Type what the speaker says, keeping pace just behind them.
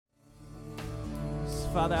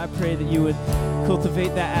Father, I pray that you would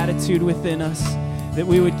cultivate that attitude within us, that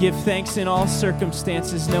we would give thanks in all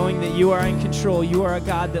circumstances, knowing that you are in control. You are a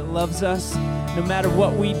God that loves us. No matter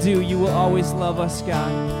what we do, you will always love us,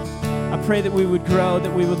 God. I pray that we would grow,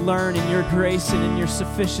 that we would learn in your grace and in your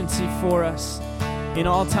sufficiency for us in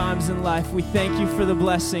all times in life. We thank you for the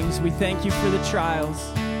blessings. We thank you for the trials.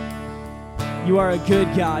 You are a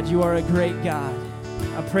good God. You are a great God.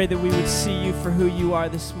 I pray that we would see you for who you are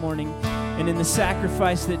this morning and in the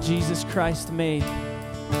sacrifice that Jesus Christ made.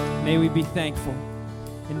 May we be thankful.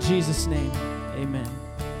 In Jesus' name, amen.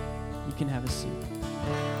 You can have a seat.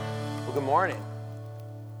 Well, good morning.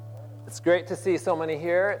 It's great to see so many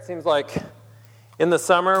here. It seems like in the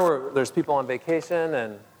summer there's people on vacation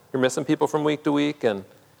and you're missing people from week to week. And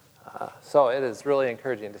so it is really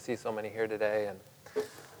encouraging to see so many here today. And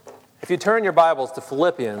if you turn your Bibles to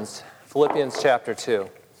Philippians chapter 2.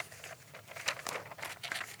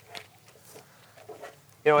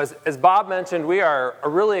 You know, as Bob mentioned, we are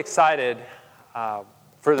really excited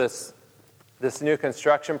for this new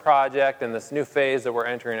construction project and this new phase that we're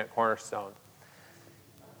entering at Cornerstone.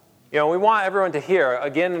 You know, we want everyone to hear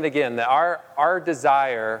again and again that our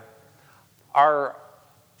desire, our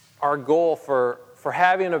goal for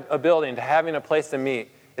having a building, to having a place to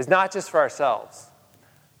meet, is not just for ourselves.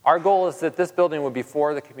 Our goal is that this building would be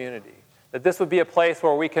for the community, that this would be a place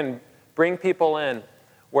where we can bring people in,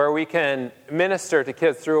 where we can minister to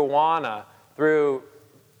kids through Awana, through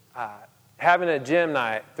having a gym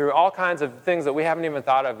night, through all kinds of things that we haven't even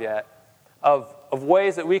thought of yet, of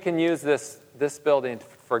ways that we can use this building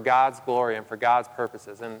for God's glory and for God's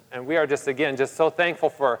purposes. And we are just so thankful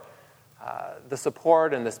for the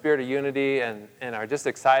support and the spirit of unity and are just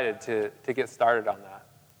excited to get started on that.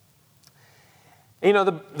 You know,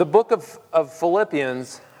 the book of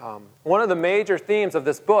Philippians, one of the major themes of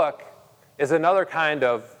this book is another kind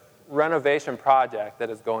of renovation project that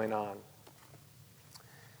is going on.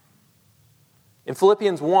 In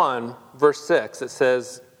Philippians 1, verse 6, it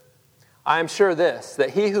says, "I am sure this,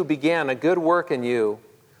 that he who began a good work in you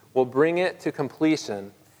will bring it to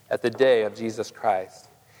completion at the day of Jesus Christ."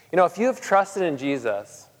 You know, if you have trusted in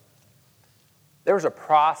Jesus, there was a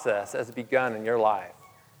process that has begun in your life.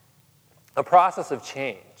 A process of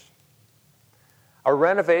change, a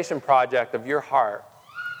renovation project of your heart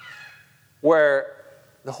where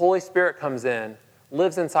the Holy Spirit comes in,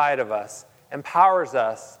 lives inside of us, empowers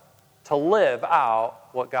us to live out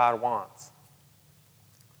what God wants.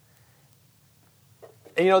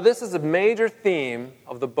 And you know, this is a major theme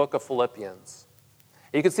of the book of Philippians.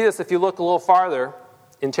 You can see this if you look a little farther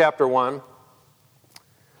in chapter 1.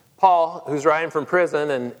 Paul, who's writing from prison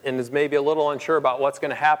and is maybe a little unsure about what's going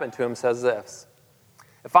to happen to him, says this: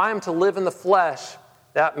 "If I am to live in the flesh,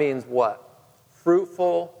 that means what?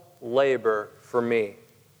 Fruitful labor for me."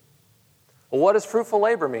 Well, what does fruitful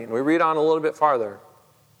labor mean? We read on a little bit farther.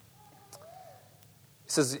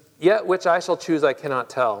 He says, "Yet which I shall choose I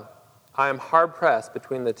cannot tell. I am hard-pressed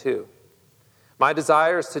between the two. My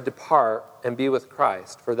desire is to depart and be with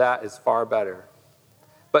Christ, for that is far better.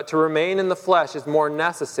 But to remain in the flesh is more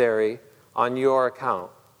necessary on your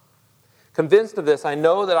account. Convinced of this, I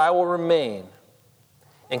know that I will remain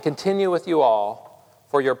and continue with you all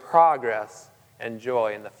for your progress and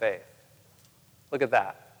joy in the faith." Look at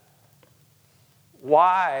that.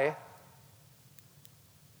 Why?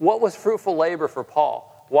 What was fruitful labor for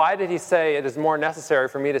Paul? Why did he say it is more necessary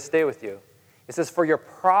for me to stay with you? It says, for your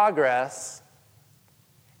progress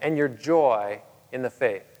and your joy in the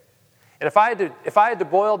faith. And if I had to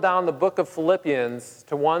boil down the book of Philippians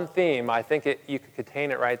to one theme, I think you could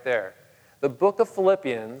contain it right there. The book of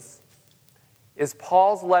Philippians is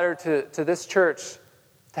Paul's letter to this church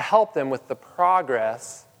to help them with the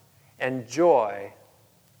progress and joy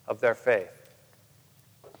of their faith.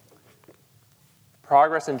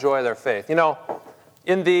 Progress and joy of their faith. You know,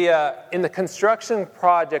 in the construction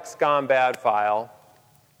projects gone bad file,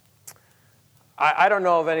 I don't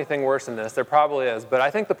know of anything worse than this. There probably is. But I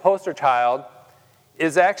think the poster child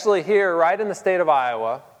is actually here right in the state of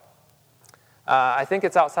Iowa. I think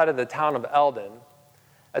it's outside of the town of Eldon.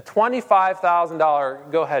 A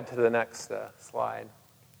 $25,000, go ahead to the next slide,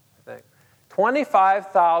 I think.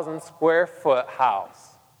 25,000 square foot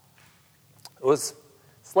house. It was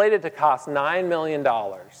slated to cost $9 million.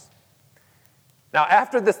 Now,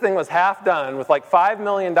 after this thing was half done, with like $5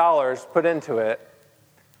 million put into it,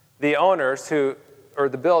 the owners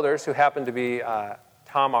the builders, who happened to be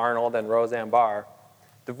Tom Arnold and Roseanne Barr,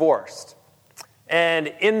 divorced. And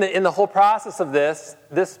in the whole process of this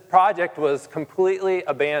project was completely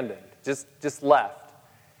abandoned, just left.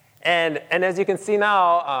 And as you can see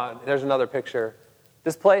now, there's another picture.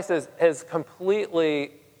 This place is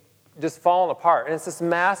completely just fallen apart. And it's this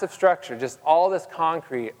massive structure, just all this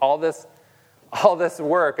concrete, all this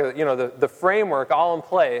work, the framework all in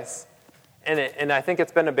place. And I think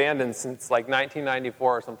it's been abandoned since like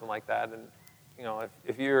 1994 or something like that. And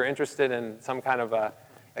if you're interested in some kind of a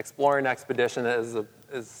exploring expedition, it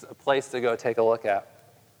is a place to go take a look at.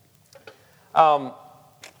 But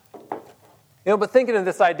thinking of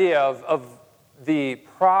this idea of the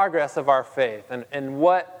progress of our faith and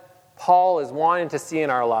what Paul is wanting to see in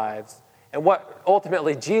our lives and what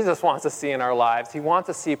ultimately Jesus wants to see in our lives, he wants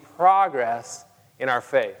to see progress in our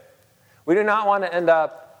faith. We do not want to end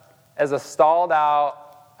up as a stalled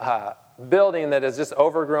out building that is just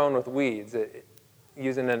overgrown with weeds,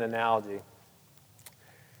 using an analogy.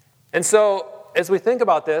 And so as we think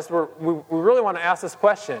about this, we really want to ask this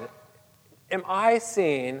question: am I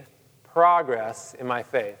seeing progress in my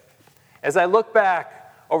faith? As I look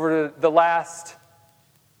back over the last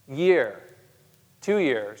year, 2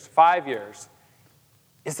 years, 5 years,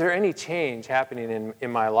 is there any change happening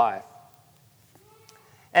in my life?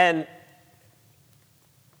 And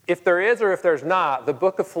if there is or if there's not, the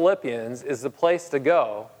book of Philippians is the place to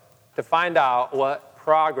go to find out what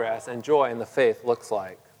progress and joy in the faith looks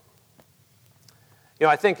like.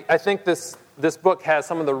 I think this book has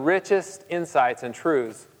some of the richest insights and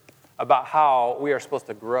truths about how we are supposed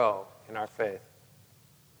to grow in our faith.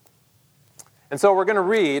 And so we're going to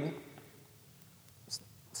read,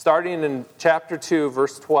 starting in chapter 2,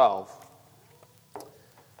 verse 12.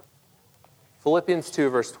 Philippians 2,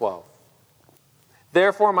 verse 12.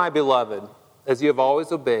 Therefore, my beloved, as you have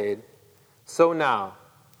always obeyed, so now,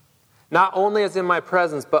 not only as in my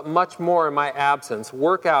presence, but much more in my absence,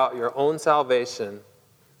 work out your own salvation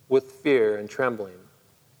with fear and trembling.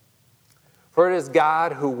 For it is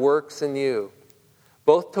God who works in you,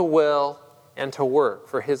 both to will and to work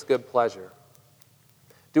for his good pleasure.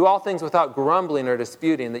 Do all things without grumbling or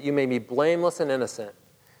disputing, that you may be blameless and innocent,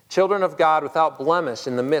 children of God without blemish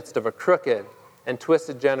in the midst of a crooked and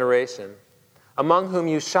twisted generation, among whom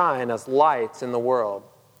you shine as lights in the world,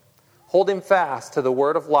 holding fast to the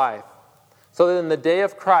word of life, so that in the day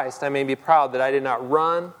of Christ I may be proud that I did not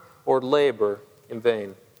run or labor in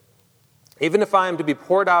vain. Even if I am to be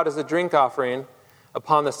poured out as a drink offering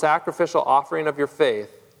upon the sacrificial offering of your faith,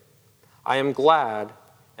 I am glad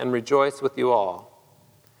and rejoice with you all.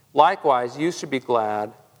 Likewise, you should be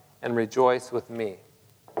glad and rejoice with me.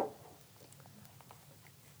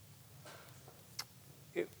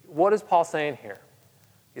 What is Paul saying here?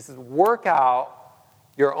 He says, work out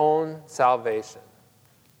your own salvation.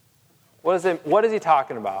 What is he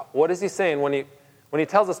talking about? What is he saying when he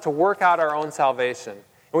tells us to work out our own salvation?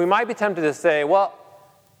 And we might be tempted to say, well,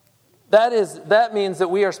 that means that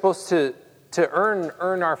we are supposed to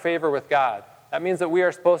earn our favor with God. That means that we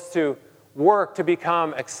are supposed to work to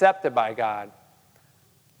become accepted by God.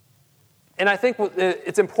 And I think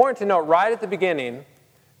it's important to note right at the beginning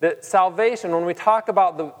that salvation, when we talk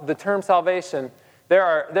about the term salvation, there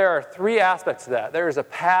are three aspects to that. There is a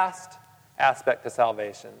past aspect to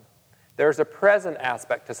salvation. There is a present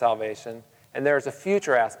aspect to salvation. And there is a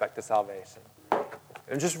future aspect to salvation.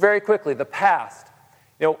 And just very quickly, the past.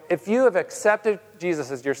 If you have accepted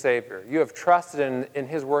Jesus as your Savior, you have trusted in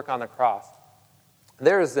his work on the cross,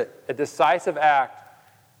 there is a decisive act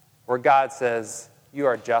where God says, you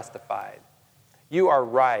are justified. You are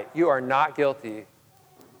right. You are not guilty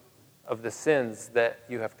of the sins that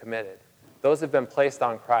you have committed. Those have been placed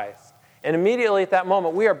on Christ. And immediately at that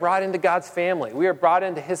moment, we are brought into God's family. We are brought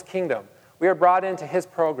into his kingdom. We are brought into his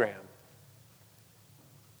program.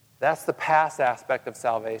 That's the past aspect of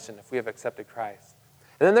salvation if we have accepted Christ.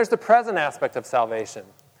 And then there's the present aspect of salvation.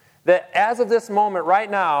 That as of this moment, right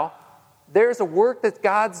now, there's a work that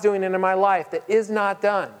God's doing in my life that is not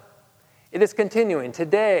done. It is continuing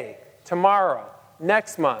today, tomorrow,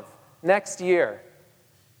 next month, next year,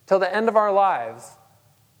 till the end of our lives,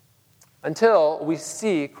 until we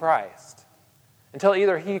see Christ. Until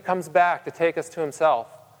either he comes back to take us to himself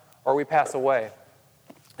or we pass away.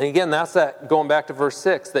 And again, that's that going back to verse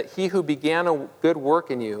 6, that he who began a good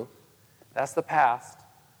work in you, that's the past,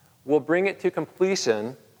 will bring it to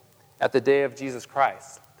completion at the day of Jesus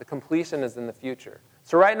Christ. The completion is in the future.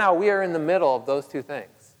 So right now, we are in the middle of those two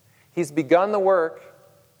things. He's begun the work,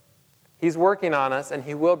 he's working on us, and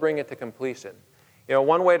he will bring it to completion.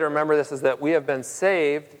 One way to remember this is that we have been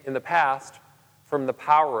saved in the past from the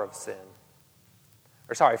power of sin.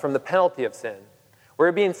 From the penalty of sin.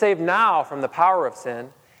 We're being saved now from the power of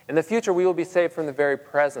sin. In the future, we will be saved from the very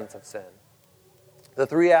presence of sin. The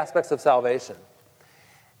three aspects of salvation.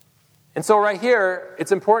 And so right here,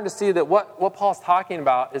 it's important to see that what Paul's talking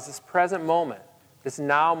about is this present moment, this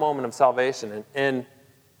now moment of salvation. And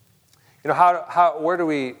Where do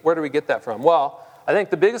we get that from? Well, I think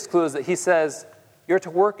the biggest clue is that he says you're to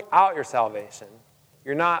work out your salvation.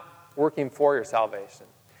 You're not working for your salvation.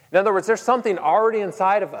 In other words, there's something already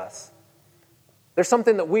inside of us. There's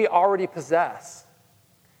something that we already possess.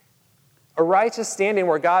 A righteous standing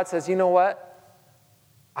where God says, you know what?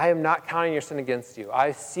 I am not counting your sin against you.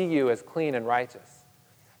 I see you as clean and righteous.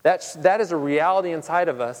 That is a reality inside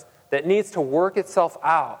of us that needs to work itself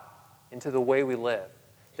out into the way we live.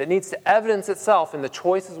 That needs to evidence itself in the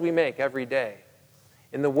choices we make every day,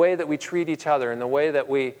 in the way that we treat each other, in the way that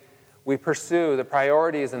we pursue the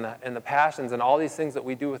priorities and the passions and all these things that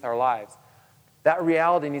we do with our lives. That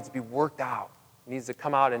reality needs to be worked out. It needs to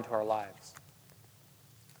come out into our lives.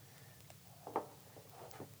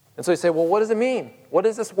 And so you say, well, what does it mean? What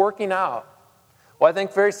is this working out? Well, I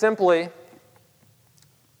think very simply,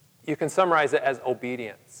 you can summarize it as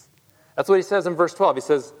obedience. That's what he says in verse 12. He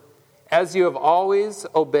says, as you have always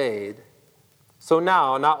obeyed, so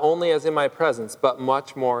now, not only as in my presence, but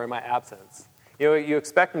much more in my absence. You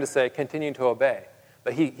expect him to say, continue to obey.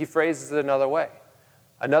 But he phrases it another way.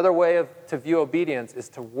 Another way to view obedience is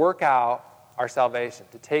to work out our salvation,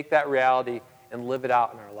 to take that reality and live it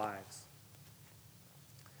out in our lives.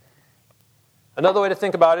 Another way to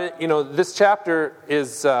think about it, this chapter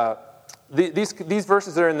is, these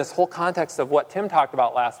verses are in this whole context of what Tim talked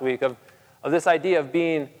about last week, of this idea of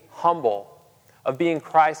being humble, of being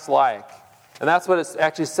Christ-like. And that's what it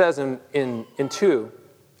actually says in 2.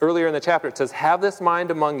 Earlier in the chapter, it says, have this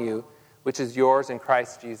mind among you, which is yours in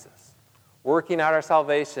Christ Jesus. Working out our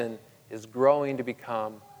salvation is growing to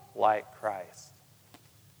become like Christ.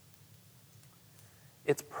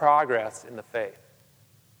 It's progress in the faith.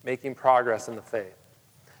 Making progress in the faith.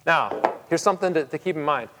 Now, here's something to keep in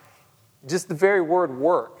mind. Just the very word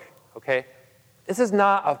work, okay? This is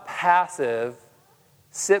not a passive,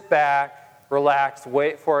 sit back, relax,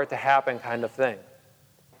 wait for it to happen kind of thing.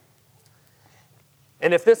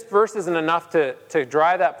 And if this verse isn't enough to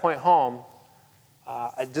drive that point home,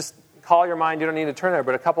 just call your mind, you don't need to turn there,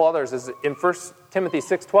 but a couple others. Is in 1 Timothy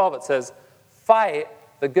 6:12, it says, fight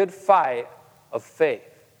the good fight of faith.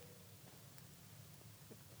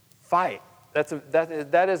 Fight.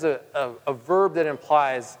 That is a verb that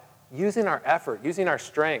implies using our effort, using our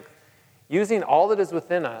strength, using all that is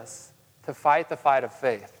within us to fight the fight of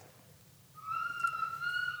faith.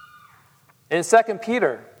 In 2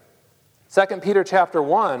 Peter chapter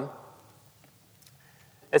 1,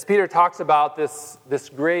 as Peter talks about this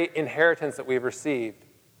great inheritance that we've received,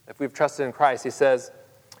 if we've trusted in Christ, he says,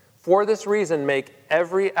 for this reason make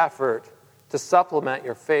every effort to supplement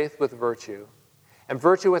your faith with virtue, and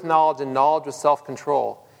virtue with knowledge, and knowledge with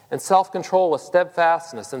self-control, and self-control with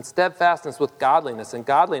steadfastness, and steadfastness with godliness, and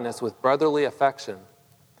godliness with brotherly affection,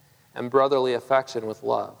 and brotherly affection with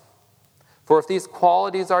love. For if these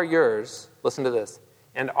qualities are yours, listen to this,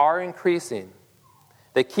 and are increasing,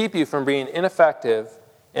 they keep you from being ineffective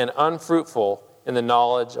and unfruitful in the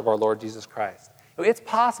knowledge of our Lord Jesus Christ. It's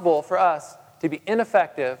possible for us to be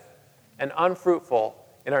ineffective and unfruitful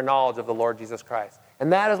in our knowledge of the Lord Jesus Christ.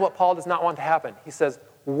 And that is what Paul does not want to happen. He says,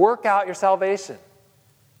 work out your salvation.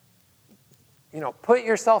 Put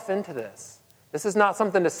yourself into this. This is not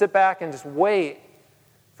something to sit back and just wait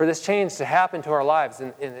for this change to happen to our lives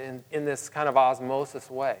in this kind of osmosis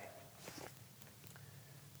way.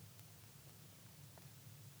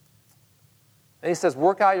 And he says,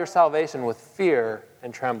 work out your salvation with fear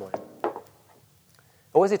and trembling.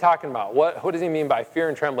 What is he talking about? What does he mean by fear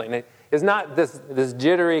and trembling? It's not this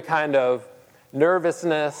jittery kind of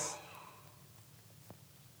nervousness.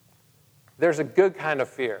 There's a good kind of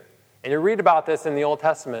fear. And you read about this in the Old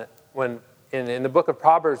Testament when in the book of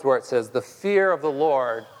Proverbs where it says, the fear of the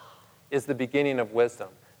Lord is the beginning of wisdom.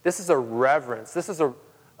 This is a reverence. This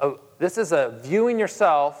is a viewing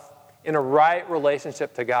yourself in a right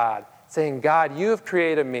relationship to God. Saying, God, you have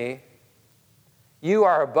created me. You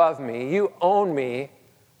are above me. You own me.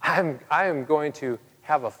 I am going to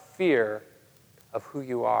have a fear of who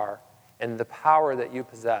you are and the power that you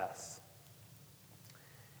possess.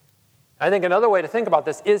 I think another way to think about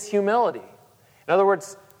this is humility. In other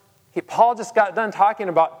words, Paul just got done talking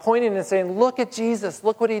about pointing and saying, look at Jesus,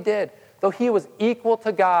 look what he did. Though he was equal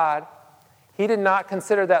to God, he did not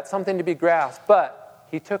consider that something to be grasped, but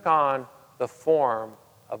he took on the form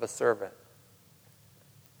of a servant.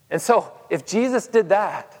 And so, if Jesus did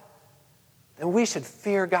that, then we should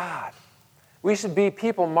fear God. We should be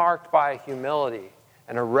people marked by humility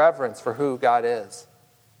and a reverence for who God is.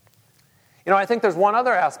 I think there's one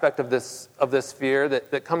other aspect of this fear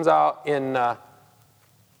that comes out in 1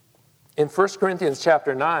 Corinthians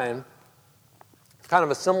chapter 9. Kind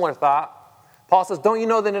of a similar thought. Paul says, don't you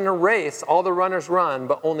know that in a race all the runners run,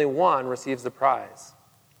 but only one receives the prize?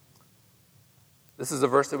 This is a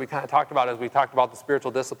verse that we kind of talked about as we talked about the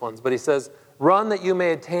spiritual disciplines. But he says, run that you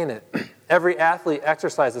may attain it. Every athlete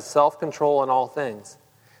exercises self-control in all things.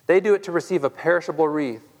 They do it to receive a perishable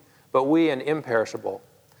wreath, but we an imperishable.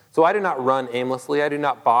 So I do not run aimlessly. I do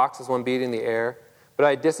not box as one beating the air. But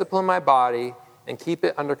I discipline my body and keep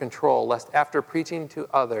it under control, lest after preaching to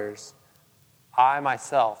others, I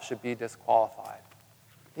myself should be disqualified.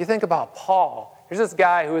 You think about Paul. Here's this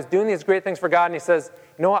guy who is doing these great things for God, and he says,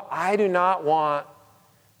 you know what? I do not want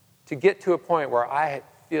to get to a point where I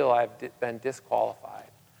feel I've been disqualified.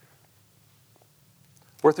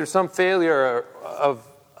 Or through some failure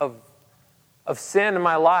of sin in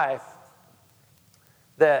my life,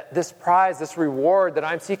 that this prize, this reward that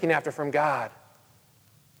I'm seeking after from God,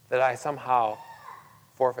 that I somehow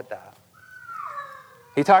forfeit that.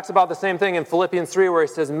 He talks about the same thing in Philippians 3 where he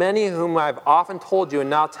says, many whom I've often told you and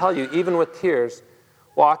now tell you, even with tears,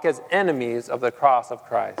 walk as enemies of the cross of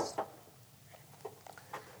Christ.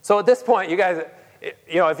 So at this point, you guys,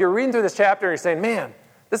 if you're reading through this chapter and you're saying, man,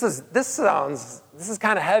 this is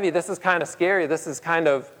kind of heavy, this is kind of scary, this is kind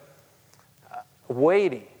of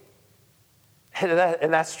weighty.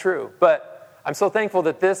 And that's true. But I'm so thankful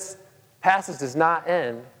that this passage does not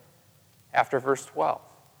end after verse 12.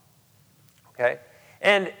 Okay?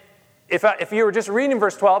 And if you were just reading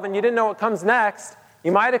verse 12 and you didn't know what comes next,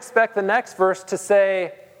 you might expect the next verse to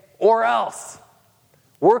say, or else.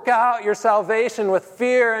 Work out your salvation with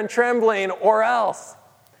fear and trembling, or else.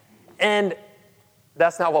 And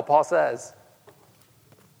that's not what Paul says.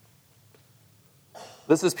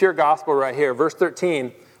 This is pure gospel right here. Verse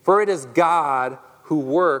 13, for it is God who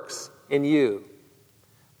works in you,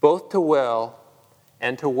 both to will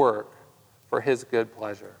and to work for his good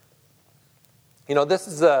pleasure. This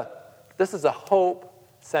is a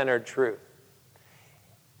hope-centered truth.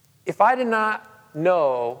 If I did not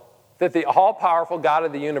know that the all-powerful God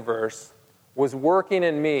of the universe was working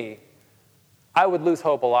in me, I would lose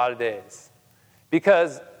hope a lot of days.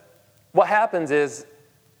 Because what happens is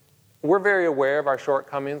we're very aware of our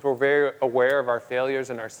shortcomings. We're very aware of our failures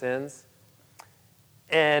and our sins.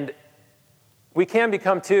 And we can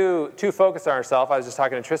become too focused on ourselves. I was just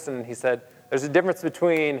talking to Tristan, and he said there's a difference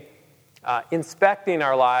between inspecting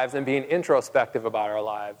our lives and being introspective about our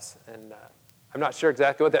lives. And I'm not sure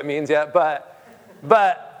exactly what that means yet, but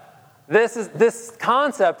this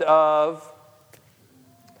concept of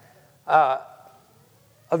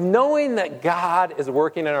knowing that God is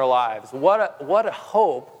working in our lives. What a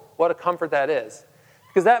hope, what a comfort that is.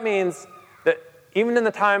 Because that means that even in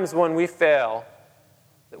the times when we fail,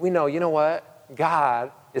 that we know, you know what?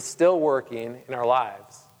 God is still working in our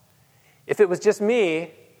lives. If it was just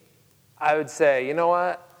me, I would say, you know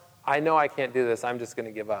what? I know I can't do this. I'm just going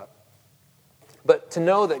to give up. But to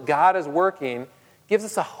know that God is working gives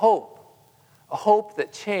us a hope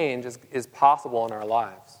that change is possible in our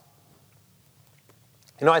lives.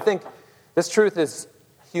 I think this truth is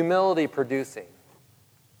humility producing.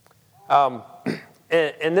 And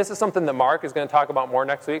this is something that Mark is going to talk about more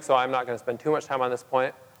next week, so I'm not going to spend too much time on this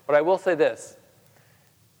point. But I will say this.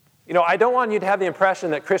 I don't want you to have the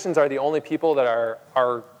impression that Christians are the only people that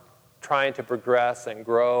are trying to progress and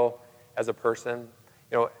grow as a person.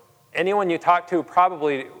 Anyone you talk to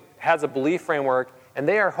probably has a belief framework, and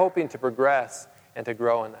they are hoping to progress and to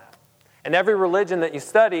grow in that. And every religion that you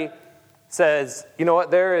study says, you know what,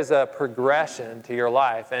 there is a progression to your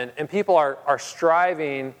life. And people are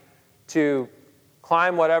striving to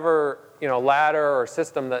climb whatever ladder or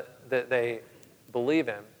system that they believe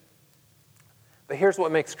in. But here's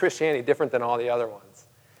what makes Christianity different than all the other ones.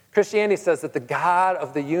 Christianity says that the God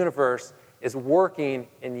of the universe is working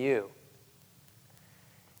in you.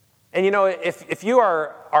 And if you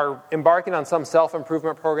are embarking on some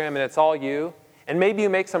self-improvement program and it's all you, and maybe you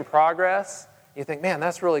make some progress, you think, man,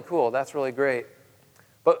 that's really cool, that's really great.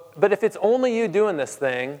 But if it's only you doing this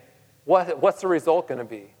thing, what's the result going to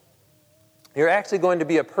be? You're actually going to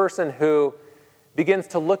be a person who begins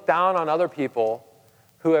to look down on other people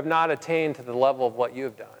who have not attained to the level of what you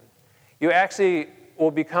have done. You actually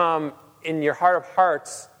will become, in your heart of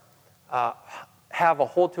hearts, have a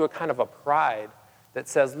hold to a kind of a pride that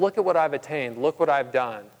says, look at what I've attained, look what I've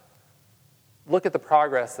done. Look at the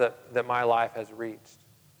progress that my life has reached.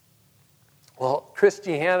 Well,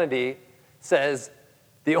 Christianity says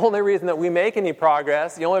the only reason that we make any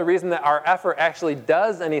progress, the only reason that our effort actually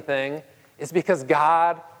does anything is because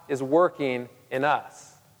God is working in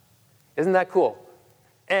us. Isn't that cool?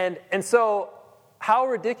 And so how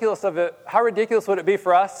ridiculous would it be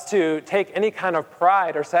for us to take any kind of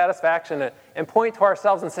pride or satisfaction and point to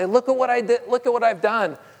ourselves and say, look at what I did, look at what I've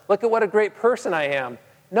done, Look at what a great person I am.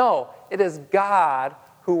 No, it is God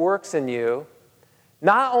who works in you,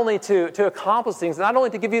 not only to accomplish things, not only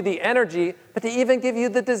to give you the energy, but to even give you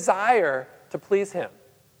the desire to please him.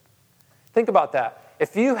 Think about that.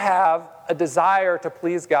 If you have a desire to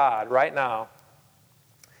please God right now,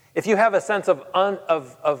 if you have a sense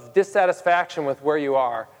of dissatisfaction with where you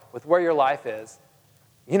are, with where your life is,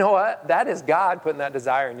 you know what? That is God putting that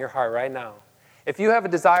desire in your heart right now. If you have a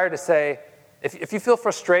desire to say, if you feel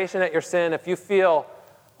frustration at your sin, if you feel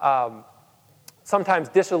sometimes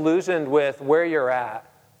disillusioned with where you're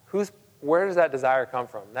at, where does that desire come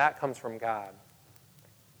from? That comes from God.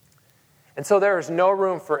 And so there is no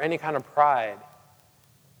room for any kind of pride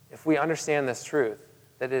if we understand this truth,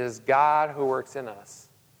 that it is God who works in us,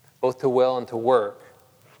 both to will and to work.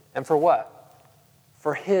 And for what?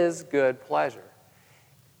 For his good pleasure.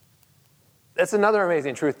 That's another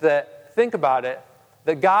amazing truth, that, think about it,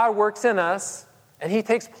 that God works in us and he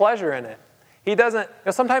takes pleasure in it. He doesn't,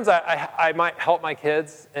 sometimes I might help my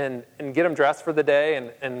kids and get them dressed for the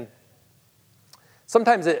day, and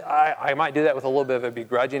sometimes I might do that with a little bit of a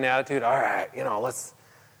begrudging attitude. All right,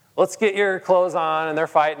 let's get your clothes on, and they're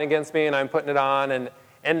fighting against me, and I'm putting it on,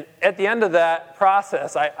 and at the end of that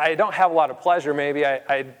process, I don't have a lot of pleasure. Maybe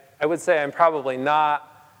I would say I'm probably not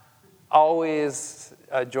always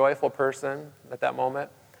a joyful person at that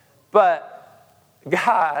moment, but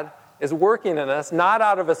God is working in us, not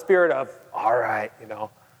out of a spirit of, all right,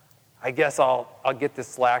 I guess I'll get this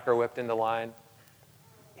slacker whipped into line.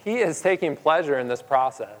 He is taking pleasure in this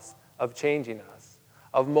process of changing us,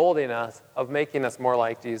 of molding us, of making us more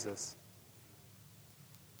like Jesus.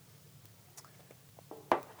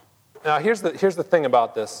 Now, here's the thing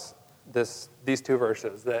about these two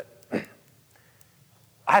verses, that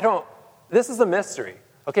this is a mystery.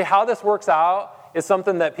 Okay, how this works out is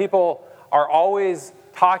something that people are always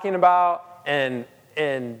talking about and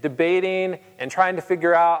debating and trying to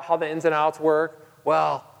figure out how the ins and outs work.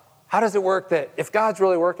 Well, how does it work that if God's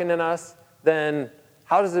really working in us, then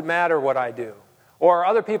how does it matter what I do? Or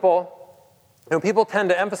other people, people tend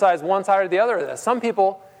to emphasize one side or the other of this. Some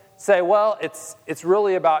people say, well, it's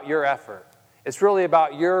really about your effort. It's really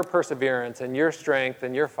about your perseverance and your strength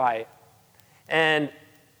and your fight. And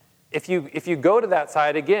if you go to that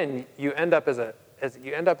side, again, you end up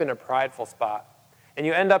in a prideful spot. And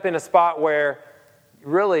you end up in a spot where,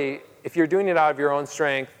 really, if you're doing it out of your own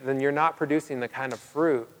strength, then you're not producing the kind of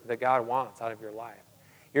fruit that God wants out of your life.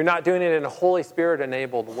 You're not doing it in a Holy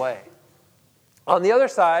Spirit-enabled way. On the other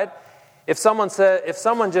side, if someone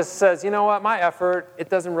just says, you know what, my effort, it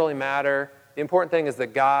doesn't really matter. The important thing is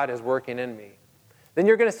that God is working in me. Then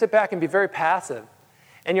you're going to sit back and be very passive.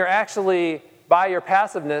 And you're actually, by your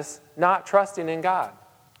passiveness, not trusting in God.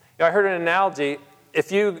 I heard an analogy. If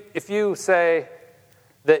you say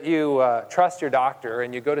that you trust your doctor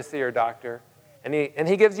and you go to see your doctor, and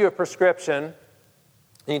he gives you a prescription, and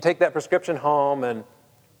you take that prescription home and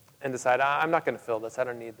decide, I'm not going to fill this, I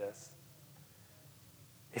don't need this.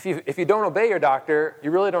 If you don't obey your doctor,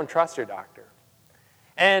 you really don't trust your doctor.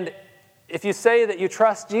 And if you say that you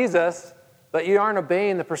trust Jesus, but you aren't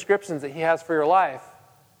obeying the prescriptions that he has for your life,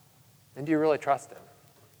 then do you really trust him?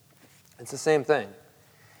 It's the same thing.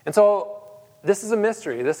 And so this is a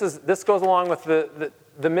mystery. This goes along with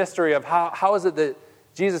the mystery of how is it that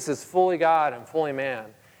Jesus is fully God and fully man?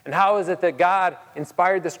 And how is it that God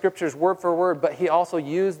inspired the scriptures word for word, but he also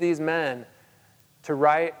used these men to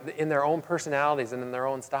write in their own personalities and in their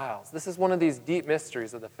own styles? This is one of these deep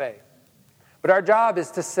mysteries of the faith. But our job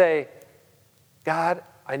is to say, God,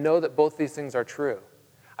 I know that both these things are true.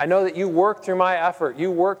 I know that you work through my effort.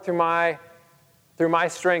 You work through my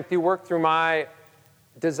strength. You work through my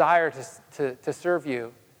desire to serve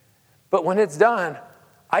you. But when it's done,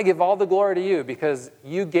 I give all the glory to you because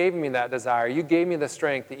you gave me that desire. You gave me the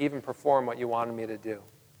strength to even perform what you wanted me to do.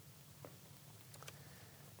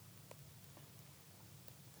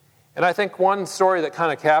 And I think one story that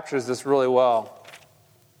kind of captures this really well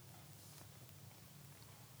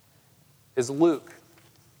is Luke,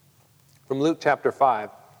 from Luke chapter 5.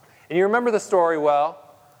 And you remember the story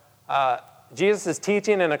well. Jesus is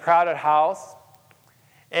teaching in a crowded house,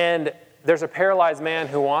 and there's a paralyzed man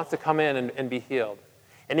who wants to come in and be healed.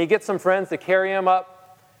 And he gets some friends to carry him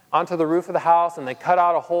up onto the roof of the house, and they cut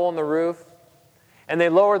out a hole in the roof, and they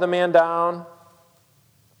lower the man down.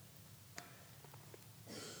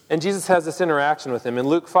 And Jesus has this interaction with him. In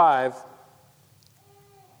Luke 5,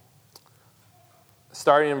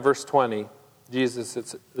 starting in verse 20, this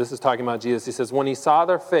is talking about Jesus. He says, when he saw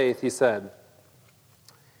their faith, he said,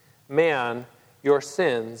 "Man, your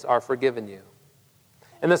sins are forgiven you."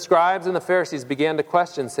 And the scribes and the Pharisees began to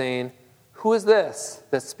question, saying, "Who is this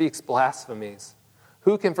that speaks blasphemies?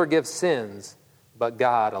 Who can forgive sins but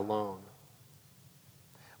God alone?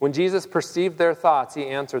 When Jesus perceived their thoughts, he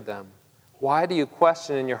answered them, "Why do you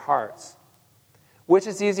question in your hearts? Which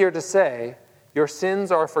is easier to say, 'Your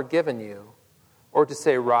sins are forgiven you,' or to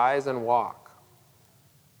say, 'Rise and walk'?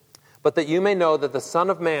 But that you may know that the Son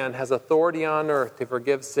of Man has authority on earth to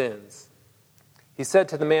forgive sins." He said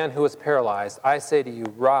to the man who was paralyzed, "I say to you,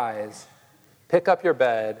 rise, pick up your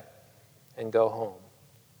bed, and go home."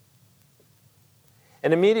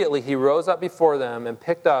 And immediately he rose up before them and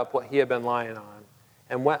picked up what he had been lying on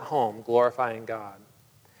and went home, glorifying God.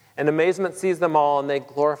 And amazement seized them all, and they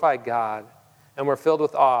glorified God and were filled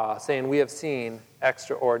with awe, saying, "We have seen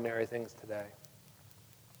extraordinary things today."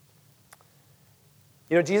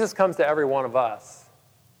 You know, Jesus comes to every one of us,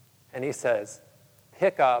 and he says,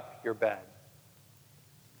 "Pick up your bed."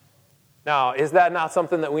 Now, is that not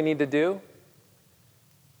something that we need to do?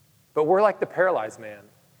 But we're like the paralyzed man.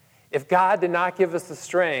 If God did not give us the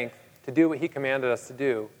strength to do what he commanded us to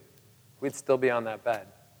do, we'd still be on that bed.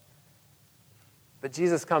 But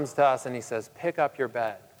Jesus comes to us and he says, "Pick up your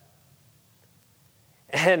bed."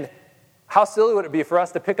 And how silly would it be for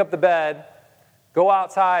us to pick up the bed, go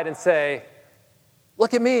outside and say,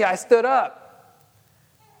 "Look at me, I stood up.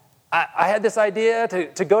 I had this idea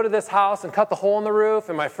to go to this house and cut the hole in the roof,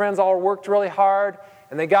 and my friends all worked really hard,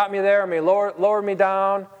 and they got me there, and they lowered me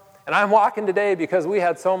down, and I'm walking today because we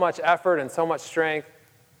had so much effort and so much strength."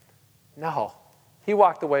 No, he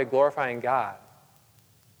walked away glorifying God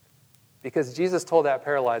because Jesus told that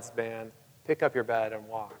paralyzed man, "Pick up your bed and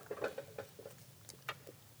walk."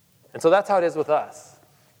 And so that's how it is with us.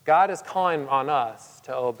 God is calling on us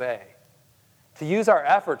to obey, to use our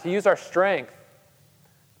effort, to use our strength,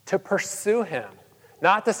 to pursue him,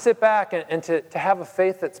 not to sit back and to have a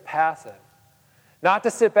faith that's passive, not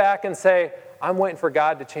to sit back and say, "I'm waiting for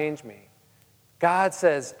God to change me." God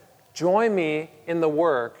says, "Join me in the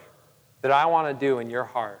work that I want to do in your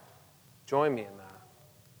heart. Join me in that."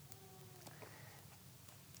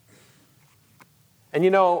 And you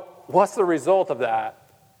know, what's the result of that?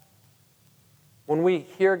 When we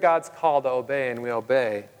hear God's call to obey and we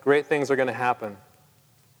obey, great things are going to happen.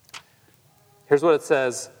 Here's what it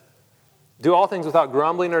says: "Do all things without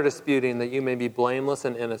grumbling or disputing, that you may be blameless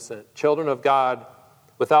and innocent, children of God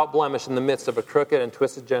without blemish in the midst of a crooked and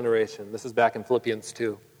twisted generation." This is back in Philippians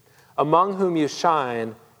 2. "Among whom you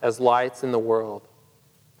shine as lights in the world."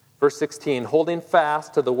 Verse 16, "Holding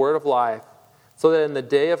fast to the word of life, so that in the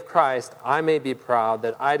day of Christ I may be proud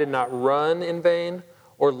that I did not run in vain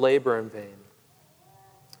or labor in vain.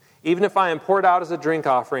 Even if I am poured out as a drink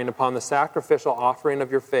offering upon the sacrificial offering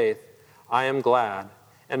of your faith, I am glad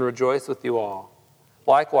and rejoice with you all.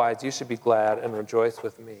 Likewise, you should be glad and rejoice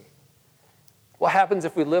with me." What happens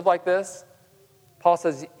if we live like this? Paul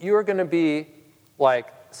says, you are going to be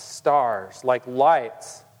like stars, like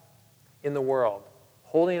lights in the world,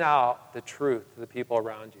 holding out the truth to the people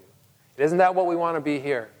around you. Isn't that what we want to be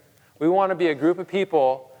here? We want to be a group of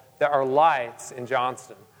people that are lights in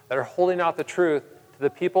Johnston, that are holding out the truth to the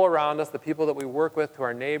people around us, the people that we work with, to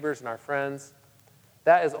our neighbors and our friends.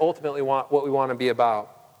 That is ultimately what we want to be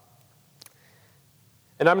about.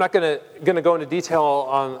 And I'm not going to go into detail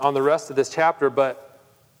on the rest of this chapter, but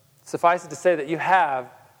suffice it to say that you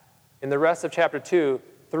have, in the rest of chapter 2,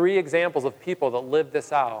 3 examples of people that lived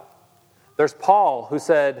this out. There's Paul, who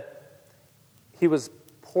said he was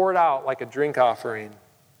poured out like a drink offering.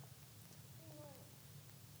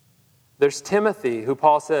 There's Timothy, who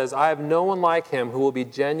Paul says, "I have no one like him who will be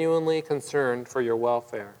genuinely concerned for your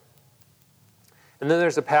welfare." And then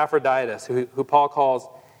there's Epaphroditus, who Paul calls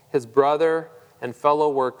his brother and fellow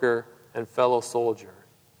worker and fellow soldier.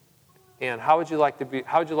 And how would you like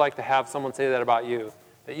to have someone say that about you?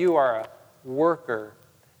 That you are a worker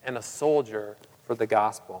and a soldier for the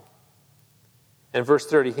gospel. In verse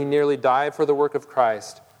 30, "He nearly died for the work of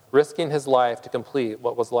Christ, risking his life to complete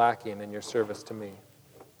what was lacking in your service to me."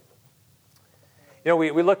 You know,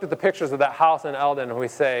 we looked at the pictures of that house in Eldon and we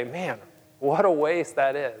say, man, what a waste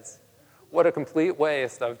that is. What a complete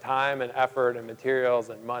waste of time and effort and materials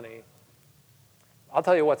and money. I'll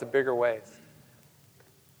tell you what's a bigger waste.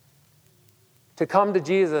 To come to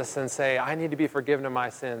Jesus and say, I need to be forgiven of my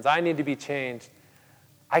sins. I need to be changed.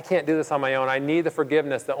 I can't do this on my own. I need the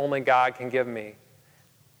forgiveness that only God can give me.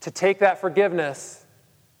 To take that forgiveness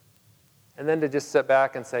and then to just sit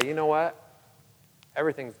back and say, you know what?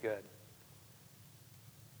 Everything's good.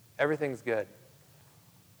 Everything's good.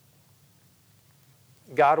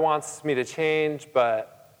 God wants me to change,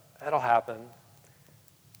 but that'll happen.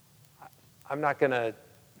 I'm not going to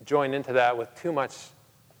join into that with too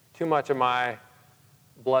much of my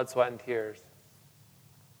blood, sweat, and tears.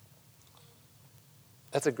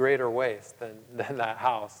 that's a greater waste than that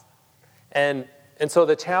house. And so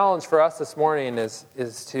the challenge for us this morning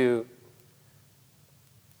is to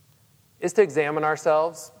examine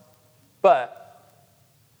ourselves, but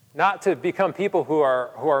not to become people who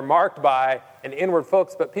are marked by an inward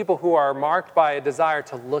focus, but people who are marked by a desire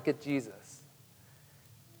to look at Jesus.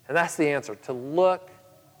 And that's the answer, to look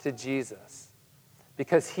to Jesus.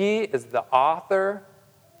 Because he is the author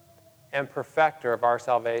and perfecter of our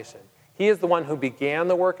salvation. He is the one who began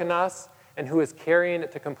the work in us and who is carrying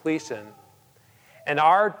it to completion. And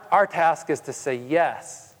our task is to say,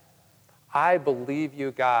 yes, I believe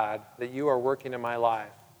you, God, that you are working in my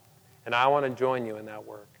life. And I want to join you in that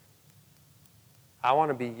work. I want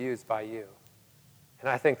to be used by you. And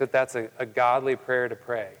I think that that's a godly prayer to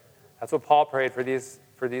pray. That's what Paul prayed for these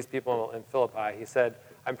people in Philippi. He said,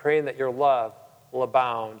 I'm praying that your love will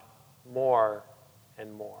abound more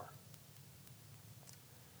and more.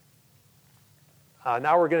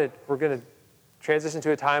 Now we're going to transition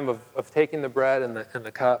to a time of taking the bread and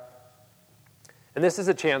the cup. And this is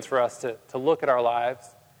a chance for us to look at our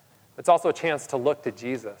lives. It's also a chance to look to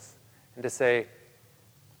Jesus and to say,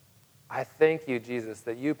 I thank you, Jesus,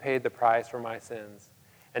 that you paid the price for my sins.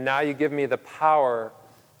 And now you give me the power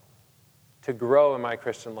to grow in my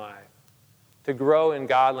Christian life, to grow in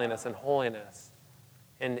godliness and holiness,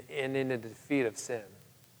 and in the defeat of sin.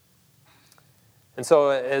 And so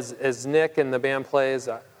as Nick and the band plays,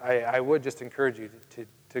 I would just encourage you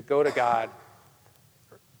to go to God.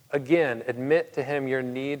 Again, admit to him your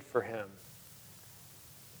need for him.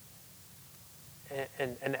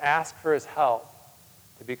 And ask for his help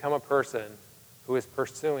to become a person who is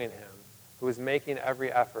pursuing him, who is making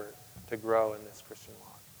every effort to grow in this Christian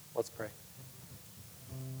walk. Let's pray.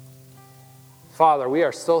 Father, we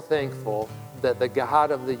are so thankful that the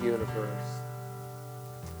God of the universe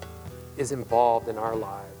is involved in our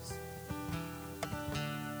lives.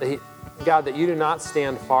 God, that you do not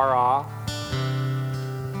stand far off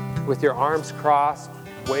with your arms crossed,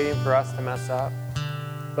 waiting for us to mess up,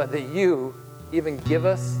 but that you even give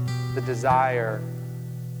us the desire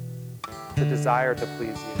to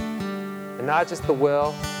please you. And not just the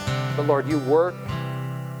will, but Lord, you work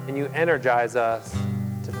and you energize us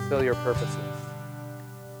to fulfill your purposes.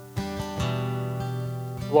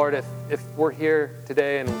 Lord, if we're here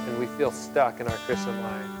today and we feel stuck in our Christian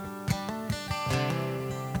life,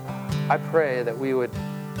 I pray that we would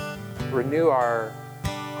renew our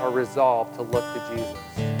resolve to look to Jesus.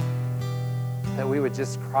 That we would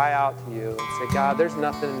just cry out to you and say, God, there's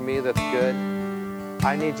nothing in me that's good.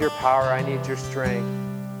 I need your power. I need your strength.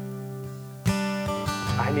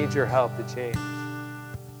 I need your help to change.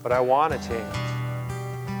 But I want to change.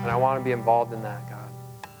 And I want to be involved in that, God.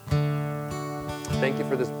 Thank you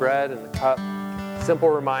for this bread and the cup. Simple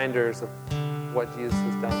reminders of what Jesus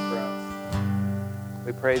has done for us.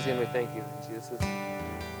 We praise you and we thank you in Jesus' name.